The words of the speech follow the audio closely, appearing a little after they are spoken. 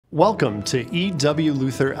Welcome to E.W.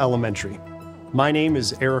 Luther Elementary. My name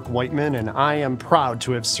is Eric Whiteman, and I am proud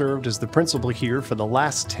to have served as the principal here for the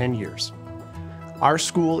last 10 years. Our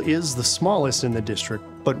school is the smallest in the district,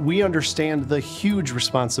 but we understand the huge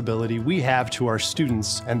responsibility we have to our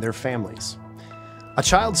students and their families. A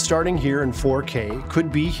child starting here in 4K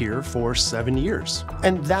could be here for 7 years,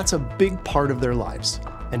 and that's a big part of their lives.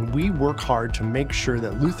 And we work hard to make sure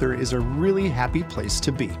that Luther is a really happy place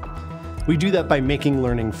to be. We do that by making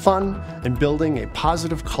learning fun and building a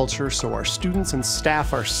positive culture so our students and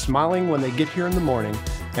staff are smiling when they get here in the morning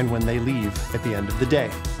and when they leave at the end of the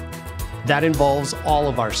day. That involves all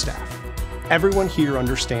of our staff. Everyone here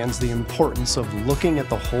understands the importance of looking at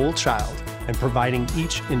the whole child and providing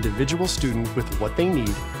each individual student with what they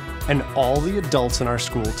need, and all the adults in our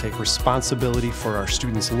school take responsibility for our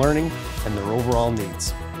students' learning and their overall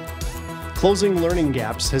needs. Closing learning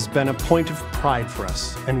gaps has been a point of pride for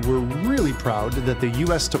us, and we're really proud that the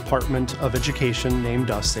U.S. Department of Education named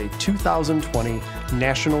us a 2020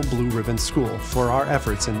 National Blue Ribbon School for our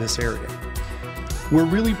efforts in this area. We're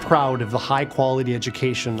really proud of the high-quality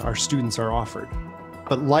education our students are offered,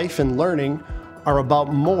 but life and learning are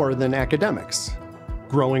about more than academics.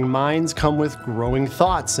 Growing minds come with growing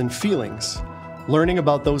thoughts and feelings. Learning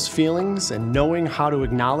about those feelings and knowing how to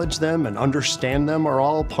acknowledge them and understand them are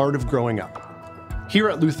all part of growing up. Here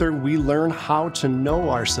at Luther, we learn how to know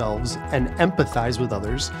ourselves and empathize with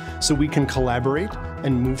others so we can collaborate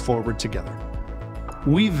and move forward together.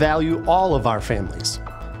 We value all of our families.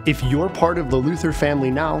 If you're part of the Luther family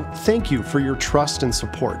now, thank you for your trust and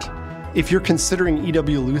support. If you're considering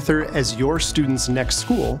E.W. Luther as your student's next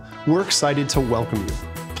school, we're excited to welcome you.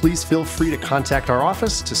 Please feel free to contact our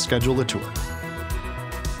office to schedule a tour.